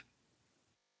vulnerabilities?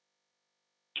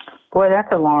 Boy,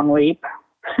 that's a long leap.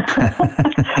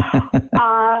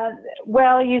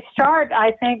 Well, you start,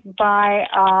 I think, by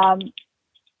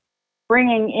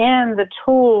bringing in the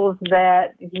tools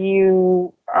that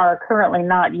you are currently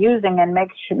not using and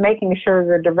making sure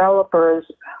your developers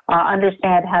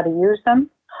understand how to use them.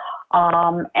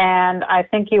 And I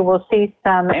think you will see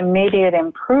some immediate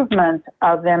improvement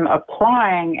of them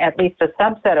applying at least a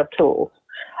subset of tools.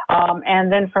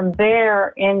 And then from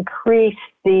there, increase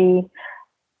the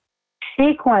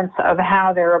sequence of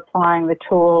how they're applying the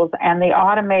tools and the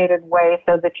automated way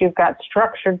so that you've got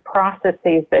structured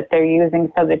processes that they're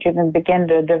using so that you can begin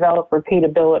to develop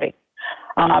repeatability.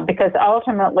 Because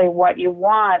ultimately what you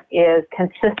want is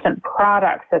consistent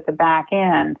products at the back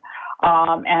end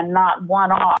and not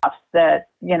one-offs that,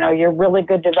 your really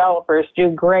good developers do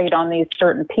great on these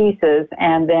certain pieces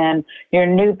and then your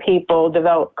new people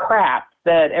develop crap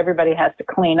that everybody has to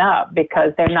clean up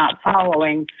because they're not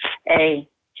following a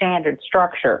standard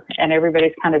structure and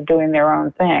everybody's kind of doing their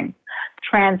own thing.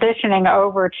 Transitioning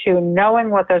over to knowing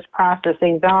what those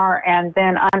processes are and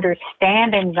then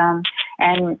understanding them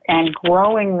and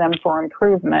growing them for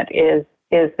improvement is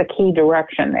the key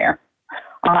direction there.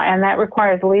 And that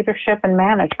requires leadership and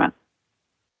management.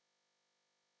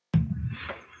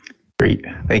 Great,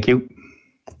 thank you.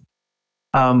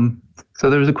 So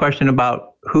there was a question about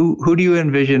who do you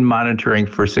envision monitoring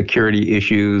for security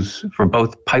issues for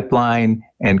both pipeline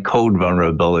and code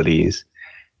vulnerabilities?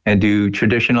 And do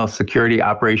traditional security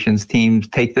operations teams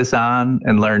take this on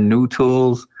and learn new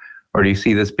tools? Or do you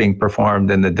see this being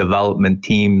performed in the development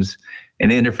teams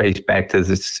and interface back to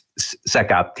the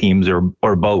SecOps teams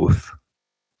or both?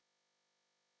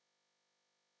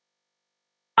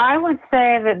 I would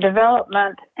say that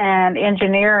development and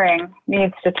engineering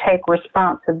needs to take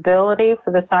responsibility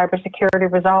for the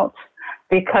cybersecurity results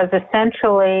because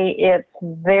essentially it's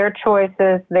their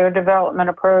choices, their development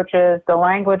approaches, the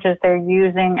languages they're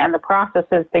using, and the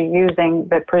processes they're using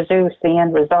that produce the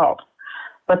end result.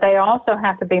 But they also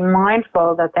have to be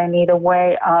mindful that they need a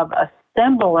way of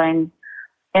assembling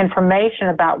information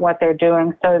about what they're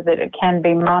doing so that it can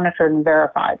be monitored and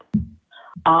verified.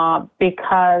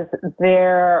 Because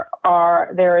there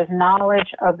is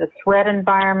knowledge of the threat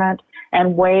environment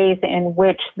and ways in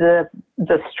which the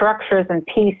structures and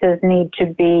pieces need to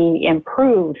be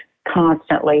improved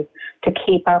constantly to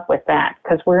keep up with that,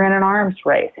 because we're in an arms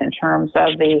race in terms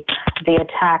of the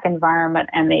attack environment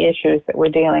and the issues that we're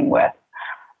dealing with.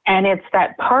 And it's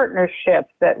that partnership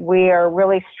that we are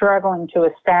really struggling to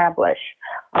establish.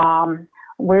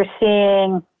 We're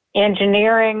seeing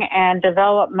engineering and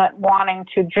development wanting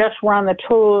to just run the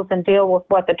tools and deal with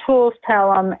what the tools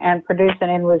tell them and produce an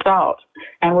end result.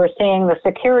 And we're seeing the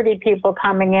security people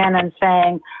coming in and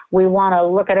saying, we want to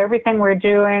look at everything we're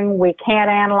doing. We can't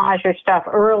analyze your stuff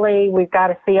early. We've got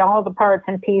to see all the parts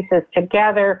and pieces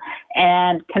together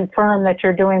and confirm that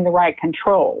you're doing the right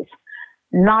controls.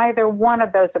 Neither one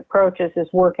of those approaches is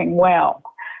working well,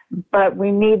 but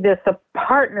we need this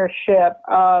partnership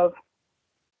of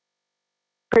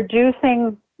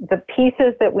producing the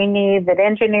pieces that we need that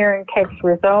engineering takes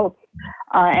results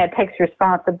and takes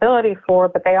responsibility for,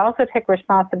 but they also take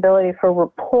responsibility for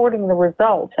reporting the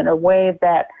results in a way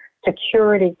that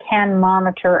security can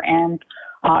monitor and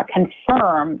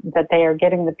confirm that they are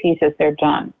getting the pieces they're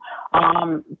done.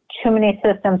 Too many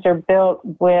systems are built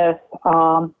with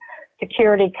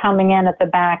security coming in at the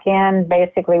back end,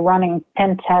 basically running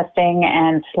pen testing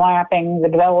and slapping the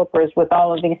developers with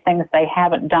all of these things they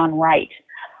haven't done right.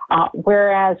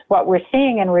 Whereas what we're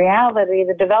seeing in reality,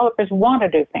 the developers want to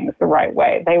do things the right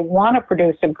way. They want to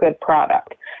produce a good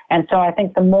product. And so I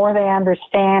think the more they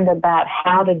understand about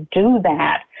how to do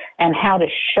that and how to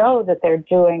show that they're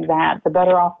doing that, the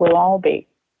better off we'll all be.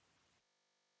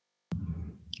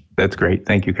 That's great.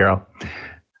 Thank you, Carol.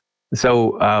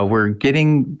 So we're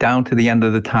getting down to the end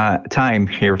of the time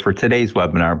here for today's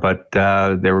webinar, but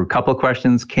there were a couple of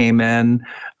questions came in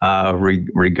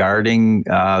regarding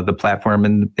the platform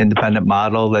independent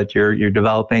model that you're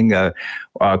developing.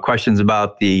 Questions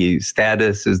about the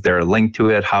status. Is there a link to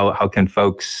it? How can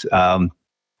folks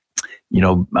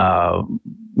no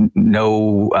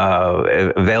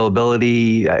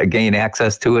availability, gain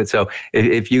access to it. So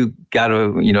if you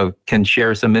can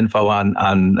share some info on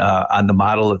the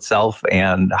model itself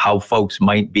and how folks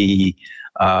might be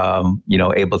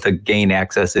able to gain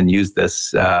access and use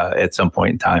this at some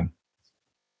point in time.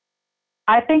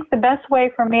 I think the best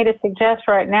way for me to suggest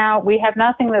right now, we have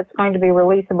nothing that's going to be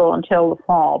releasable until the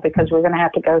fall, because we're going to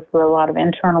have to go through a lot of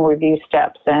internal review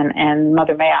steps and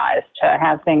Mother May I's to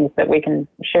have things that we can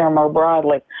share more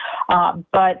broadly.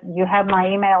 But you have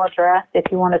my email address if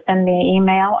you want to send me an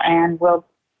email, and we'll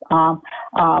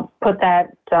put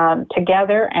that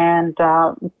together and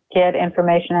get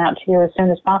information out to you as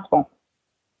soon as possible.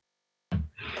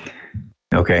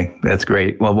 Okay, that's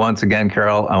great. Well, once again,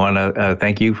 Carol, I want to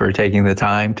thank you for taking the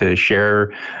time to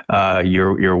share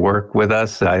your work with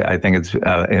us. I think it's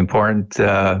an important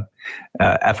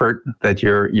effort that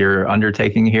you're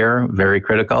undertaking here, very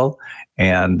critical.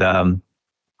 And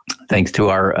thanks to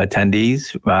our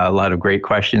attendees, a lot of great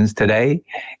questions today.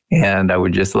 And I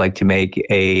would just like to make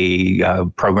a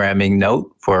programming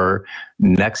note for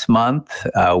next month.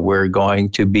 We're going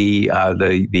to be,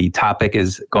 the topic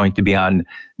is going to be on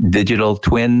digital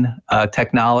twin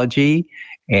technology,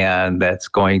 and that's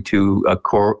going to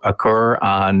occur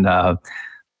on the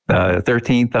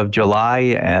 13th of July,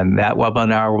 and that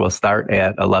webinar will start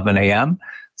at 11 a.m.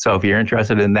 So if you're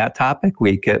interested in that topic,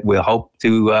 we'll hope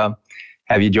to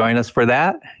have you join us for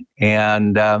that.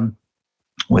 And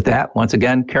with that, once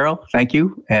again, Carol, thank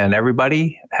you. And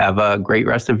everybody, have a great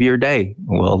rest of your day.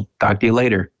 We'll talk to you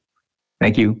later.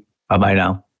 Thank you. Bye-bye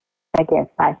now. Thank you.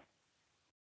 Bye.